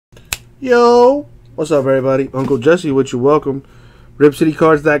Yo, what's up, everybody? Uncle Jesse with you. Welcome.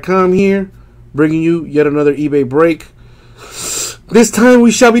 RipCityCards.com here, bringing you yet another eBay break. This time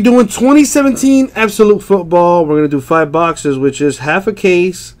we shall be doing 2017 Absolute Football. We're going to do 5 boxes, which is half a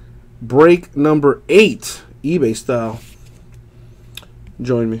case, break number 8, eBay style.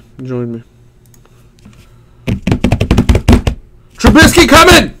 Join me. Join me. Trubisky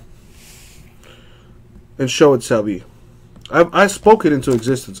coming! And show it shall be. I spoke it into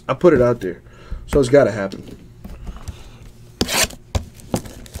existence. I put it out there. So it's got to happen.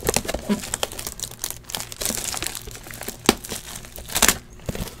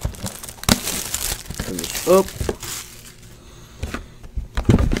 Turn this up.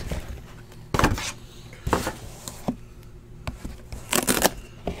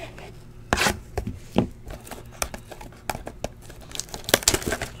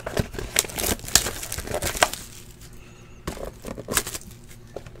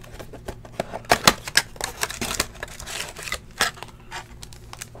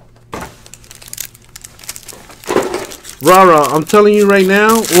 Rah-rah, I'm telling you right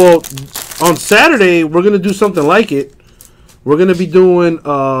now, well, on Saturday, we're going to do something like it. We're going to be doing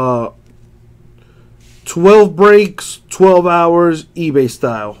 12 breaks, 12 hours, eBay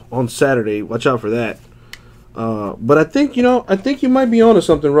style on Saturday. Watch out for that. But I think, I think you might be onto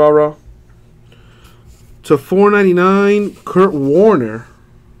something, Rah-rah. To $4.99, Kurt Warner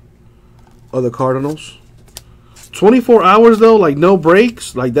of the Cardinals. 24 hours, though, like no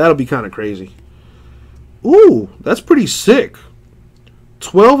breaks, like that'll be kind of crazy. Ooh, that's pretty sick.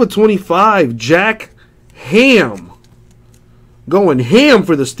 12 of 25, Jack Ham. Going ham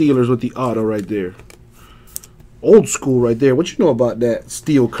for the Steelers with the auto right there. Old school right there. What you know about that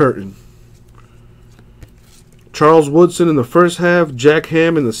steel curtain? Charles Woodson in the first half, Jack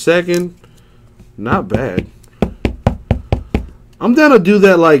Ham in the second. Not bad. I'm down to do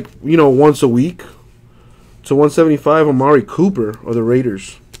that like, once a week. To 175, Amari Cooper of the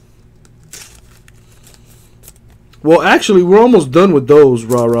Raiders. Well, actually, we're almost done with those,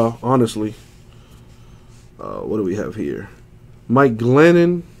 rah-rah, honestly. What do we have here? Mike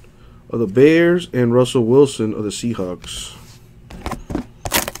Glennon of the Bears and Russell Wilson of the Seahawks.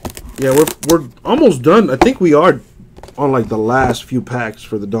 Yeah, we're almost done. I think we are on, like, the last few packs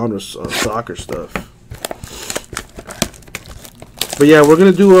for the Donruss soccer stuff. But, yeah, we're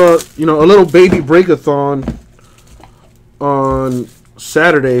going to do a little baby break-a-thon on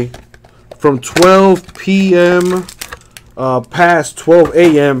Saturday. From 12 p.m. Past 12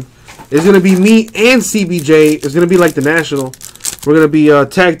 a.m. It's going to be me and CBJ. It's going to be like the National. We're going to be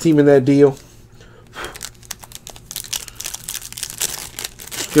tag teaming that deal.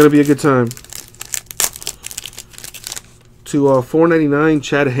 It's going to be a good time. To $4.99,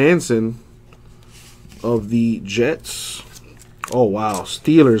 Chad Hansen of the Jets. Oh, wow.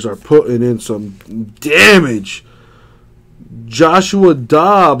 Steelers are putting in some damage. Joshua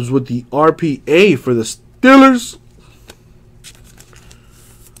Dobbs with the RPA for the Steelers.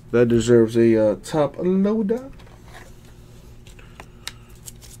 That deserves a top loader.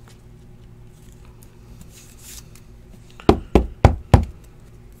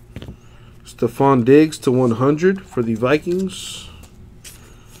 Stephon Diggs to 100 for the Vikings.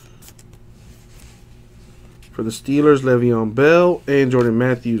 For the Steelers, Le'Veon Bell and Jordan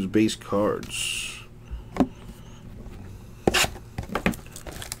Matthews base cards.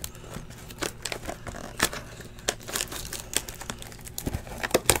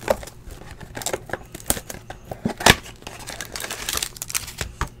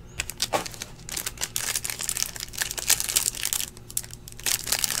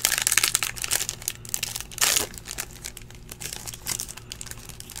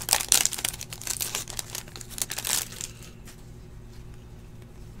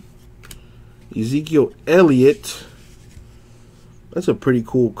 Ezekiel Elliott. That's a pretty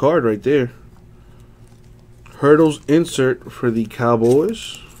cool card right there. Hurdles insert for the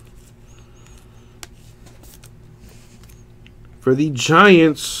Cowboys. For the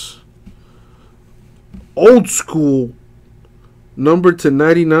Giants, old school, number to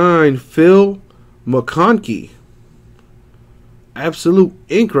 99, Phil McConkey. Absolute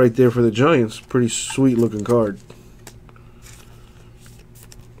ink right there for the Giants. Pretty sweet looking card.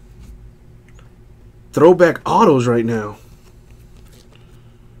 Throwback autos right now.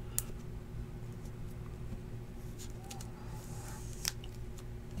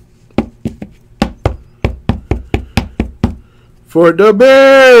 For the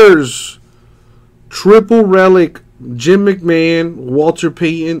Bears, triple relic, Jim McMahon, Walter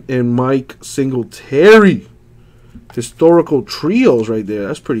Payton, and Mike Singletary. Historical trios right there.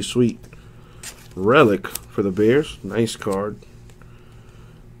 That's pretty sweet. Relic for the Bears. Nice card.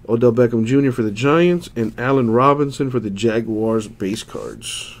 Odell Beckham Jr. for the Giants, and Allen Robinson for the Jaguars base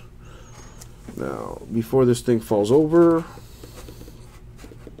cards. Now, before this thing falls over,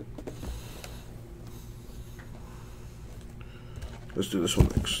 let's do this one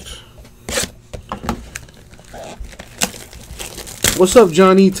next. What's up,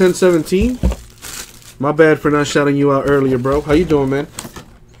 Johnny 1017? My bad for not shouting you out earlier, bro. How you doing, man?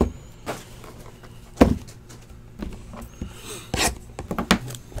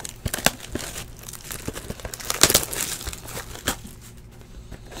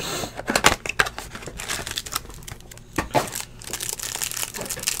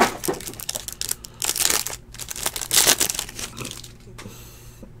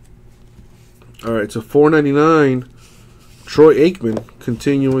 All right, so $4.99. Troy Aikman,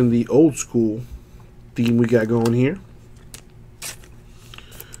 continuing the old school theme we got going here.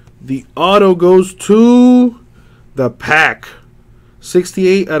 The auto goes to the pack.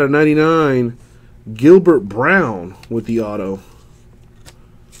 68 out of 99. Gilbert Brown with the auto.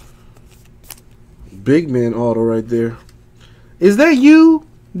 Big man auto right there. Is that you,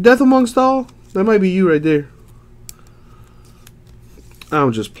 Death Amongst All? That might be you right there.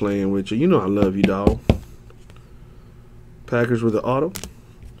 I'm just playing with you. You know I love you, dog. Packers with the auto.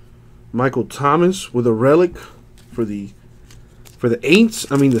 Michael Thomas with a relic for the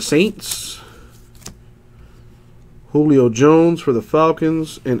Saints. Julio Jones for the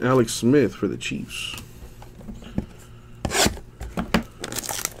Falcons and Alex Smith for the Chiefs.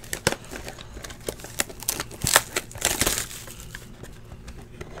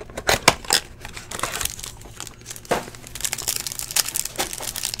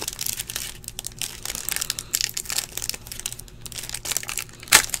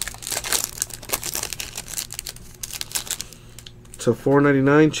 To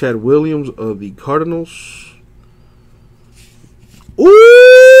 $4.99, Chad Williams of the Cardinals. Ooh!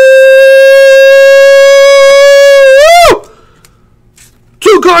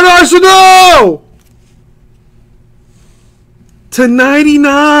 2-card Arsenal! To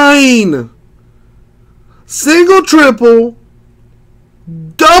 99. Single triple,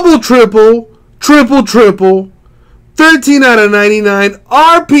 double triple, triple triple. 13 out of 99.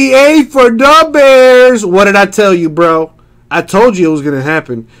 RPA for the Bears. What did I tell you, bro? I told you it was going to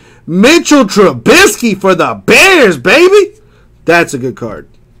happen. Mitchell Trubisky for the Bears, baby. That's a good card.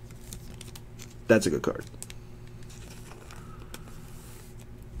 That's a good card.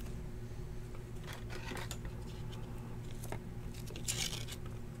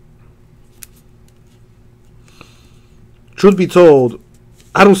 Truth be told,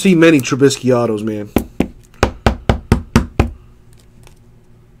 I don't see many Trubisky autos, man.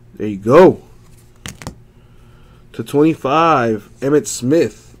 There you go. To 25, Emmitt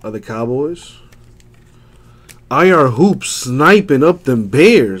Smith of the Cowboys. IR Hoops sniping up them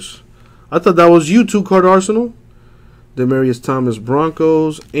Bears. I thought that was you, 2-card Arsenal. Demaryius Thomas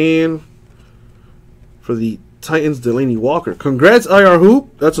Broncos. And for the Titans, Delaney Walker. Congrats, IR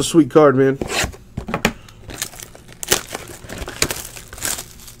Hoop. That's a sweet card, man.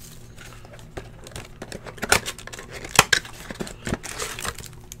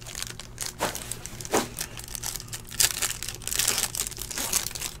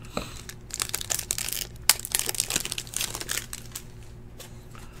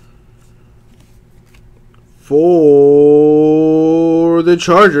 For the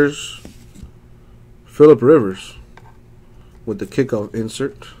Chargers, Phillip Rivers with the kickoff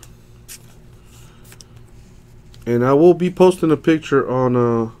insert. And I will be posting a picture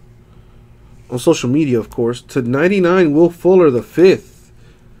on social media, of course. To 99, Will Fuller, the 5th.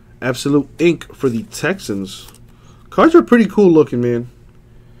 Absolute ink for the Texans. Cards are pretty cool looking, man.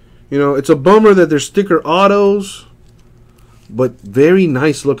 You know, it's a bummer that they're sticker autos, but very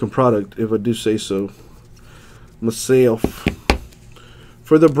nice looking product, if I do say so myself.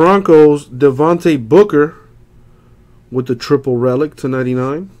 For the Broncos, Devontae Booker with the triple relic to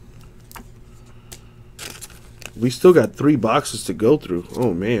 99. We still got 3 boxes to go through.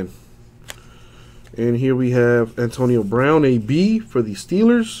 Oh, man. And here we have Antonio Brown, AB, for the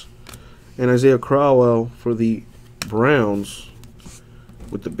Steelers. And Isaiah Crowell for the Browns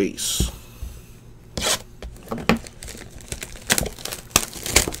with the base.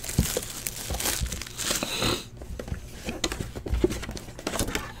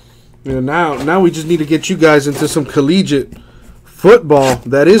 Yeah, now we just need to get you guys into some collegiate football.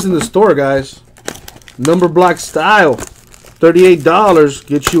 That is in the store, guys. Number block style. $38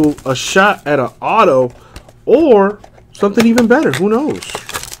 gets you a shot at an auto or something even better. Who knows?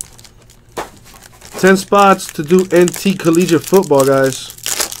 10 spots to do NT collegiate football, guys.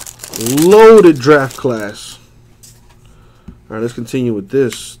 Loaded draft class. All right, let's continue with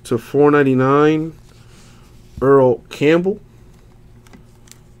this. To 499, Earl Campbell.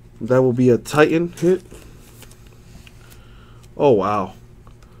 That will be a Titan hit. Oh, wow.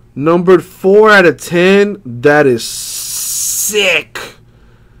 Numbered 4 out of 10. That is sick.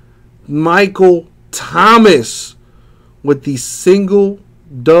 Michael Thomas with the single,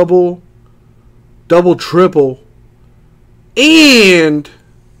 double, triple, and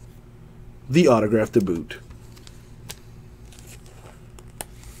the autograph to boot.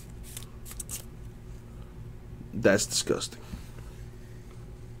 That's disgusting.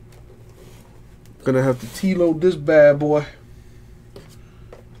 Gonna have to T-load this bad boy.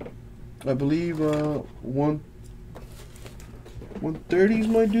 I believe 130s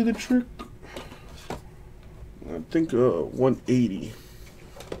might do the trick. I think 180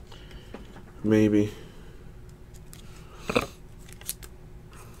 maybe.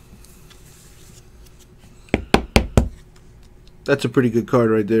 That's a pretty good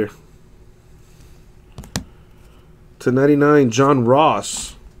card right there. To 99, John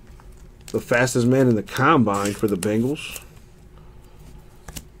Ross, the fastest man in the combine for the Bengals.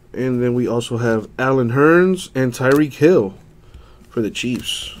 And then we also have Allen Hurns and Tyreek Hill for the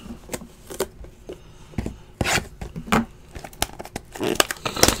Chiefs.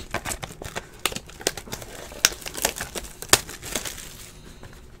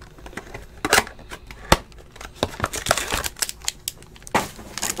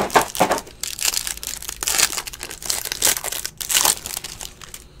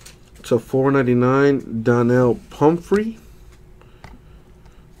 So $4.99, Donnell Pumphrey.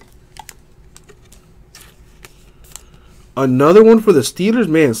 Another one for the Steelers.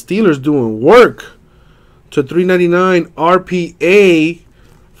 Man, Steelers doing work. To $3.99, RPA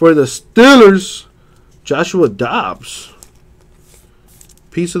for the Steelers, Joshua Dobbs.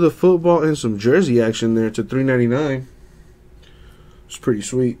 Piece of the football and some jersey action there to $3.99. It's pretty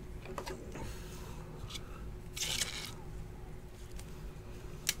sweet.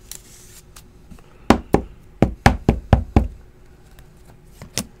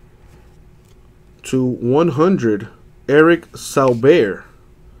 To 100, Eric Saubert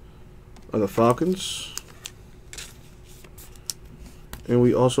of the Falcons. And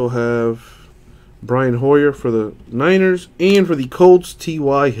we also have Brian Hoyer for the Niners, and for the Colts,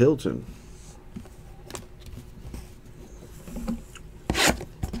 T.Y. Hilton.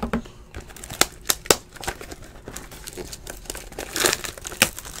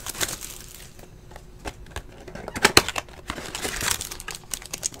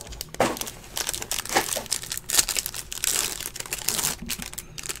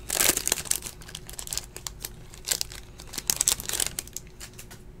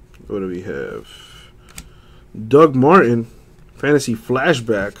 What do we have? Doug Martin, fantasy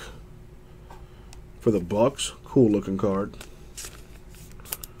flashback for the Bucks. Cool looking card.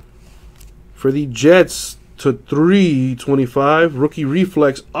 For the Jets, to 325, rookie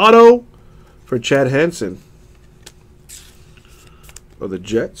reflex auto for Chad Hansen of the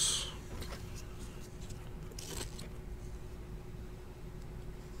Jets.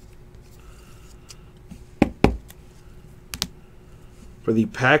 For the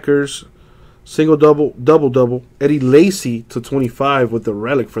Packers, single double, double, Eddie Lacy to 25 with the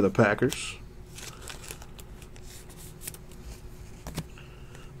relic for the Packers.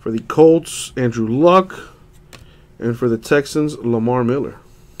 For the Colts, Andrew Luck. And for the Texans, Lamar Miller.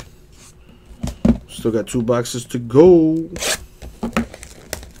 Still got 2 boxes to go.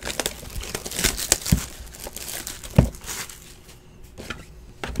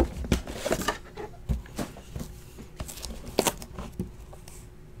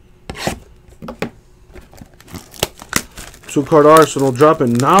 Two-card Arsenal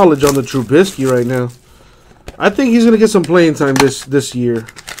dropping knowledge on the Trubisky right now. I think he's gonna get some playing time this year.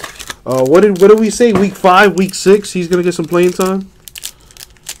 What did we say? Week 5, week 6, he's gonna get some playing time.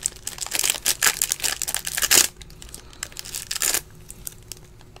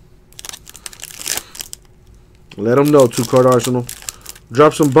 Let him know, two-card Arsenal.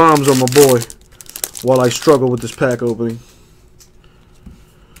 Drop some bombs on my boy while I struggle with this pack opening.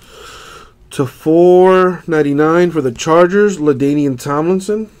 To $4.99 for the Chargers, LaDainian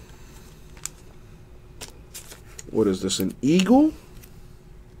Tomlinson. What is this, an Eagle?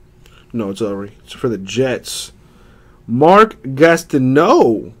 No, it's already. It's for the Jets. Mark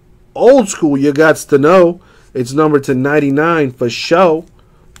Gastineau. Old school, you gots to know. It's numbered to 99 for show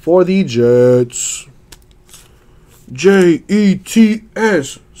for the Jets.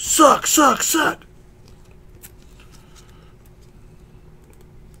 Jets. Suck, suck, suck.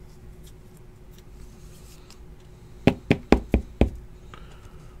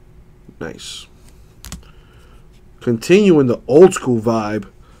 Nice. Continuing the old school vibe,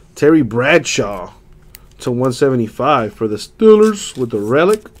 Terry Bradshaw to 175 for the Steelers with the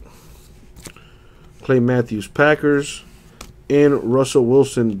relic. Clay Matthews Packers. And Russell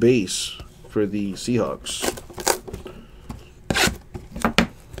Wilson base for the Seahawks.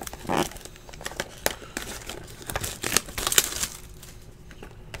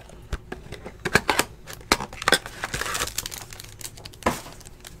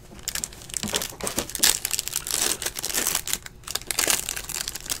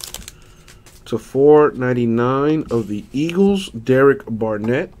 To 499 of the Eagles, Derek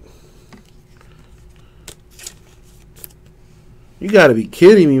Barnett. You got to be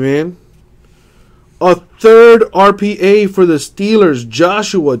kidding me, man. A third RPA for the Steelers,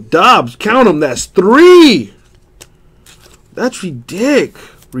 Joshua Dobbs. Count them, that's 3. That's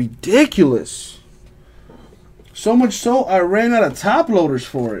ridiculous. So much so, I ran out of top loaders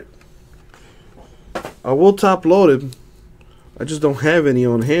for it. I will top load it. I just don't have any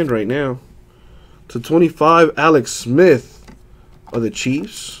on hand right now. To 25, Alex Smith of the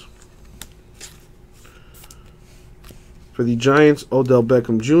Chiefs. For the Giants, Odell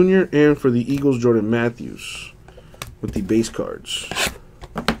Beckham Jr. And for the Eagles, Jordan Matthews with the base cards.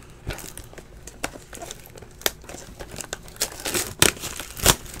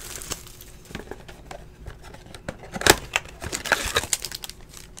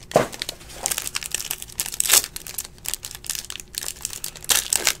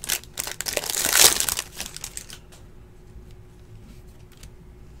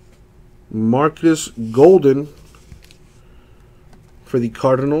 Marcus Golden for the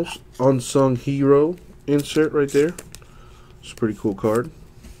Cardinals. Unsung Hero insert right there. It's a pretty cool card.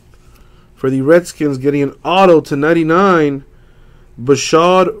 For the Redskins, getting an auto to 99.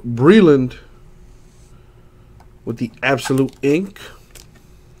 Bashad Breeland with the Absolute Ink.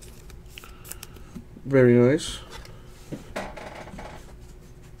 Very nice.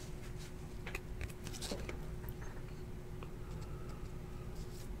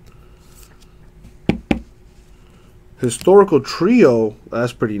 Historical Trio,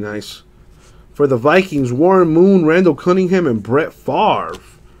 that's pretty nice. For the Vikings, Warren Moon, Randall Cunningham, and Brett Favre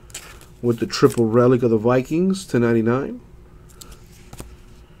with the triple relic of the Vikings to 99.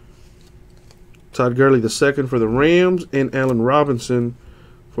 Todd Gurley II for the Rams, and Allen Robinson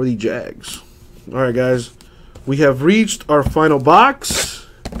for the Jags. All right, guys, we have reached our final box.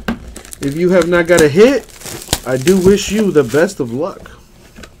 If you have not got a hit, I do wish you the best of luck.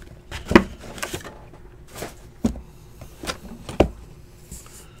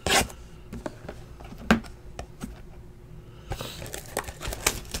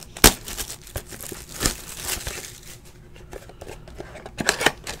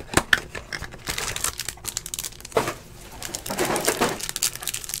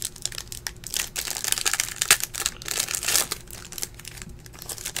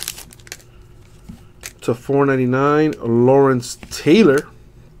 To 499, Lawrence Taylor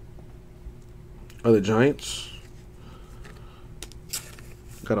of the Giants.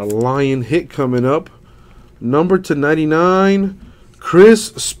 Got a Lion hit coming up. Number to 99,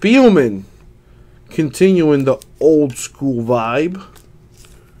 Chris Spielman. Continuing the old school vibe.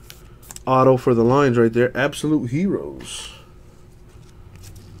 Auto for the Lions right there. Absolute Heroes.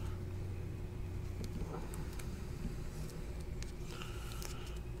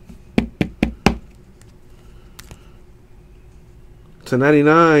 To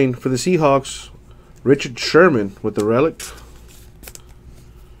 99 for the Seahawks, Richard Sherman with the relic.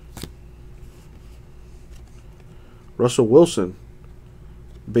 Russell Wilson,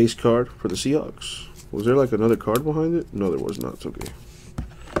 base card for the Seahawks. Was there like another card behind it? No, there was not. It's okay.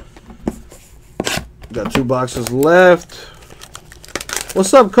 Got 2 boxes left.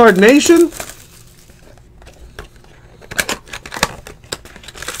 What's up, Card Nation?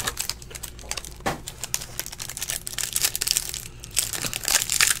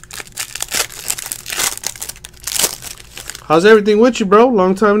 How's everything with you, bro?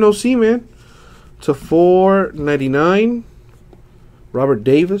 Long time no see, man. To 499, Robert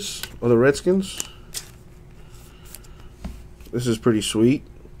Davis of the Redskins. This is pretty sweet.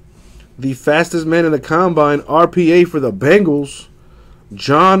 The fastest man in the combine, RPA for the Bengals,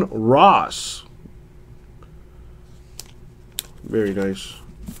 John Ross. Very nice.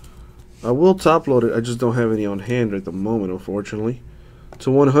 I will top load it. I just don't have any on hand at the moment, unfortunately.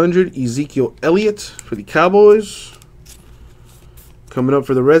 To 100, Ezekiel Elliott for the Cowboys. Coming up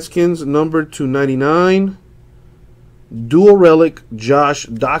for the Redskins, number 299, dual relic, Josh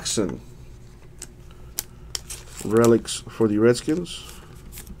Doctson. Relics for the Redskins.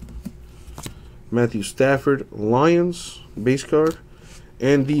 Matthew Stafford, Lions, base card.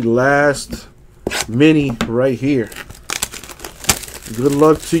 And the last mini right here. Good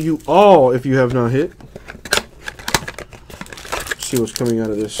luck to you all if you have not hit. Let's see what's coming out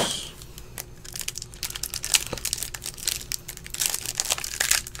of this.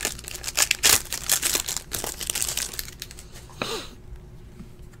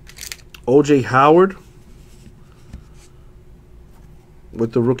 O.J. Howard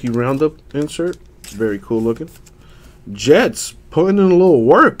with the rookie roundup insert. Very cool looking. Jets putting in a little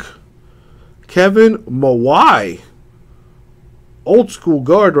work. Kevin Mawai. Old school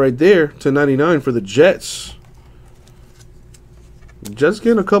guard right there to 99 for the Jets. Jets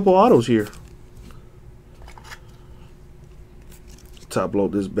getting a couple autos here. Top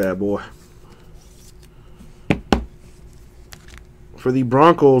load this bad boy. For the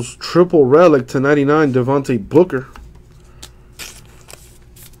Broncos, triple relic to 99, Devontae Booker.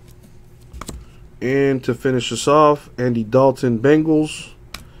 And to finish us off, Andy Dalton, Bengals.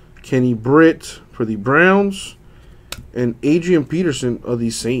 Kenny Britt for the Browns. And Adrian Peterson of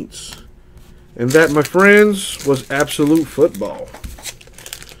the Saints. And that, my friends, was absolute football.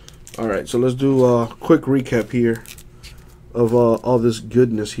 Alright, so let's do a quick recap here of all this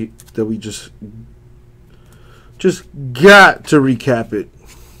goodness that we just got to recap it.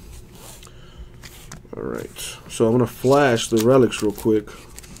 Alright, so I'm going to flash the relics real quick.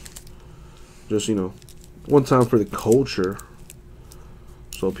 Just, you know, one time for the culture.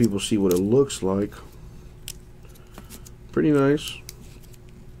 So people see what it looks like. Pretty nice.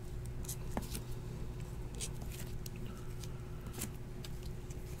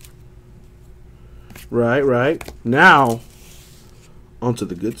 Right. Now, onto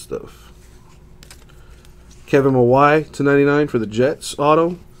the good stuff. Kevin Mawai to 99 for the Jets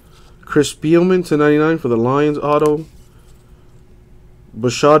auto. Chris Spielman to 99 for the Lions auto.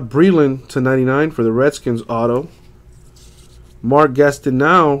 Bashad Breeland to 99 for the Redskins auto. Mark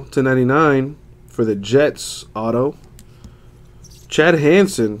Gastineau to 99 for the Jets auto. Chad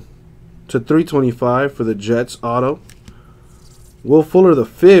Hansen to 325 for the Jets auto. Will Fuller the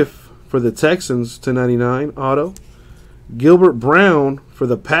 5th for the Texans to 99 auto. Gilbert Brown for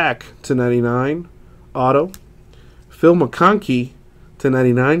the Pack to 99 auto. Phil McConkey to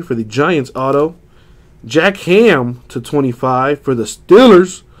 99 for the Giants auto. Jack Ham to 25 for the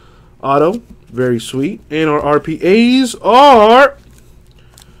Steelers auto. Very sweet. And our RPAs are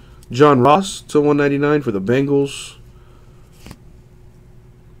John Ross to 199 for the Bengals.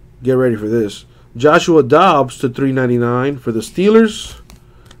 Get ready for this. Joshua Dobbs to 399 for the Steelers.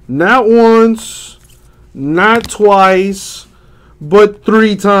 Not once, not twice, but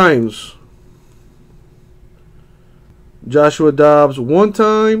 3 times. Joshua Dobbs 1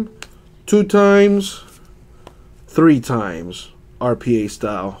 time, 2 times, 3 times. RPA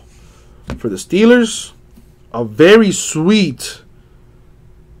style. For the Steelers, a very sweet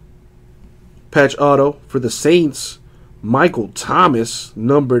patch auto. For the Saints, Michael Thomas,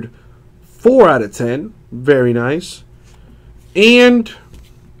 numbered 4 out of 10. Very nice. And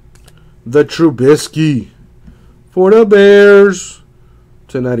the Trubisky for the Bears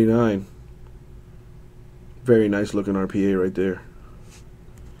to 99. Very nice looking RPA right there.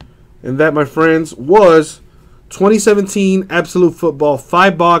 And that, my friends, was 2017 Absolute Football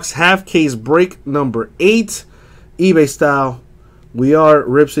 5-box half case break number 8, eBay style. We are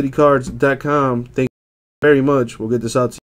RipCityCards.com. Thank you very much. We'll get this out to you.